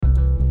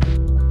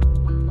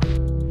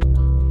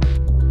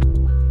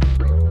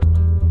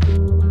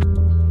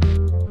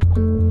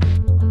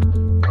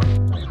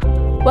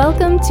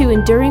Welcome to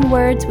Enduring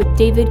Words with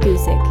David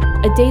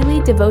Guzik, a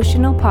daily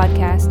devotional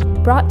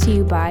podcast brought to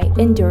you by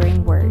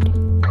Enduring Word.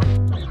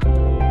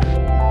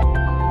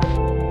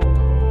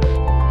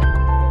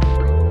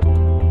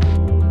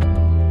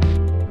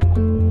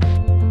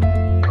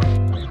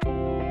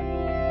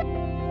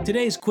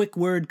 Today's quick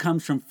word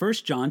comes from 1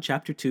 John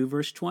chapter 2,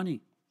 verse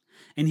 20.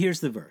 And here's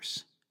the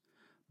verse.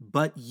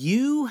 But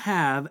you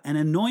have an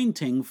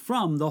anointing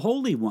from the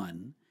Holy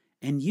One,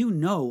 and you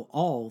know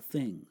all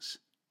things.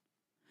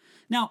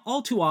 Now,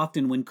 all too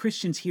often when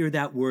Christians hear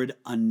that word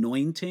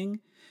anointing,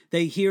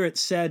 they hear it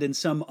said in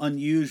some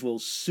unusual,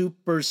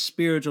 super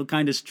spiritual,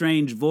 kind of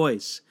strange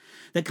voice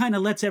that kind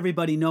of lets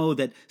everybody know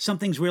that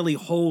something's really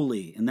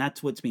holy, and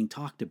that's what's being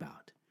talked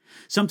about.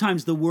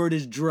 Sometimes the word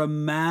is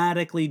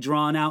dramatically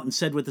drawn out and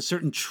said with a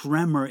certain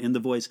tremor in the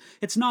voice.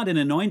 It's not an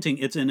anointing,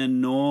 it's an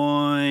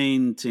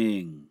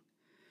anointing.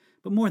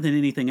 But more than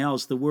anything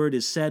else, the word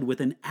is said with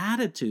an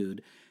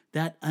attitude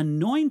that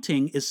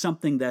anointing is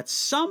something that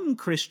some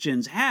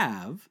Christians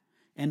have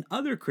and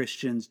other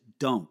Christians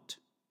don't.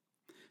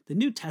 The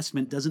New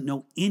Testament doesn't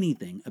know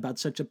anything about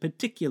such a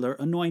particular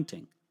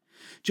anointing.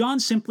 John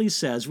simply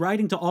says,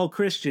 writing to all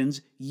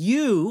Christians,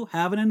 you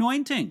have an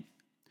anointing.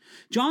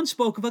 John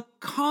spoke of a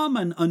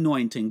common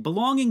anointing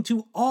belonging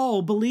to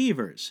all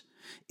believers.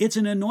 It's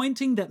an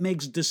anointing that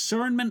makes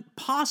discernment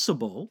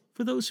possible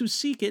for those who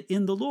seek it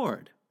in the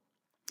Lord.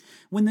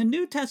 When the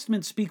New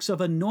Testament speaks of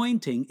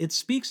anointing, it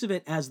speaks of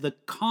it as the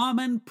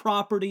common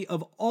property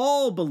of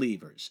all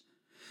believers.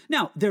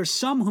 Now, there's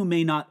some who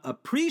may not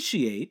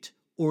appreciate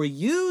or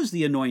use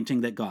the anointing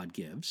that God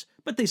gives,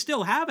 but they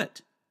still have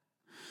it.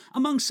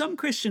 Among some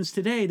Christians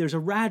today, there's a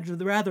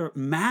rather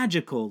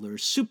magical or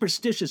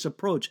superstitious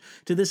approach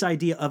to this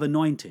idea of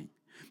anointing.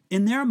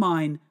 In their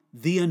mind,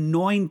 the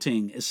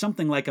anointing is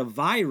something like a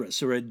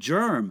virus or a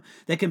germ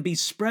that can be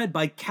spread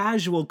by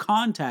casual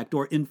contact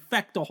or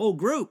infect a whole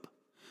group.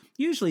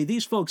 Usually,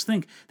 these folks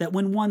think that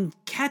when one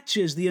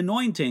catches the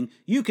anointing,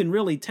 you can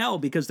really tell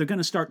because they're going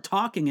to start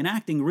talking and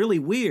acting really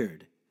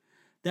weird.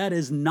 That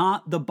is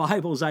not the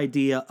Bible's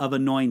idea of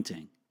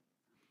anointing.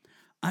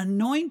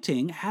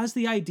 Anointing has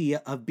the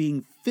idea of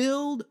being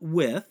filled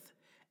with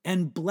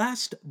and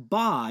blessed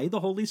by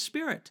the Holy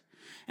Spirit.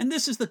 And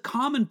this is the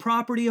common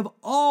property of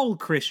all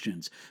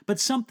Christians, but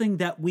something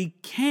that we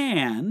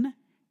can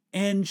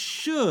and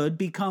should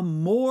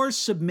become more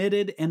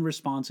submitted and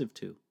responsive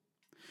to.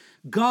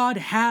 God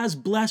has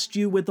blessed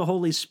you with the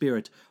Holy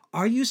Spirit.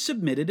 Are you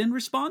submitted and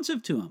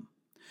responsive to Him?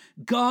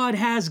 God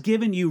has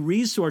given you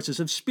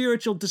resources of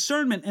spiritual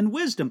discernment and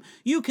wisdom.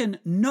 You can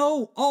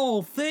know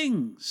all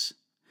things.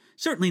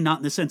 Certainly not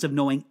in the sense of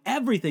knowing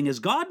everything as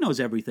God knows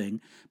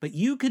everything, but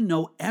you can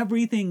know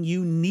everything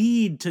you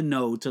need to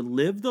know to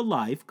live the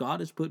life God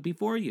has put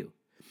before you.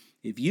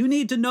 If you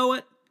need to know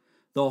it,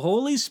 the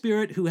Holy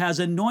Spirit who has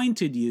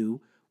anointed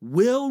you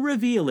will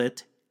reveal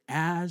it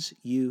as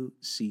you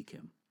seek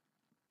Him.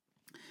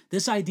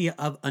 This idea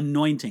of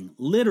anointing,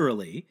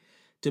 literally,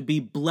 to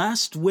be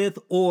blessed with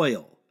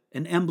oil,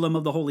 an emblem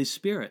of the Holy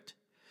Spirit,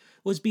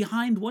 was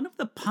behind one of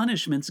the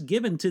punishments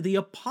given to the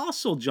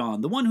Apostle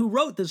John, the one who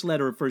wrote this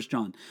letter of 1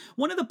 John.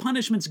 One of the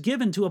punishments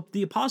given to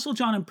the Apostle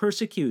John in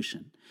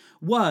persecution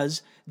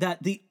was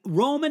that the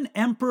Roman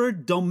Emperor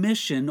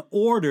Domitian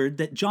ordered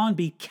that John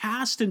be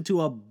cast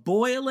into a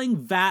boiling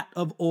vat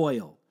of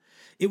oil.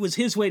 It was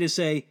his way to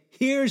say,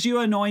 here's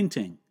your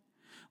anointing.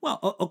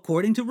 Well,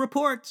 according to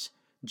reports,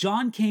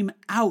 John came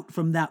out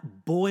from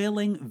that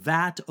boiling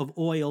vat of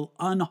oil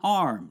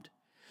unharmed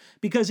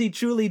because he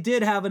truly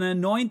did have an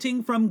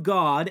anointing from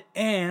God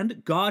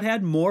and God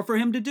had more for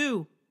him to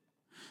do.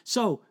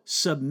 So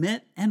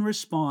submit and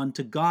respond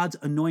to God's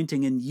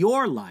anointing in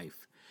your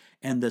life,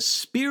 and the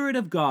Spirit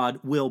of God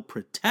will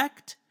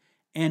protect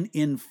and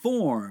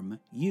inform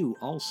you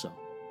also.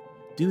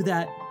 Do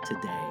that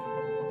today.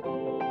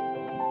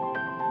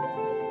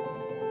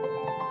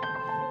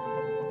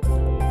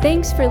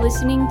 Thanks for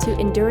listening to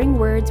Enduring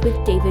Words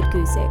with David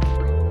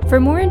Guzik. For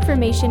more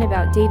information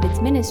about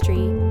David's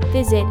ministry,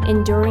 visit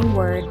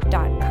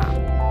enduringword.com.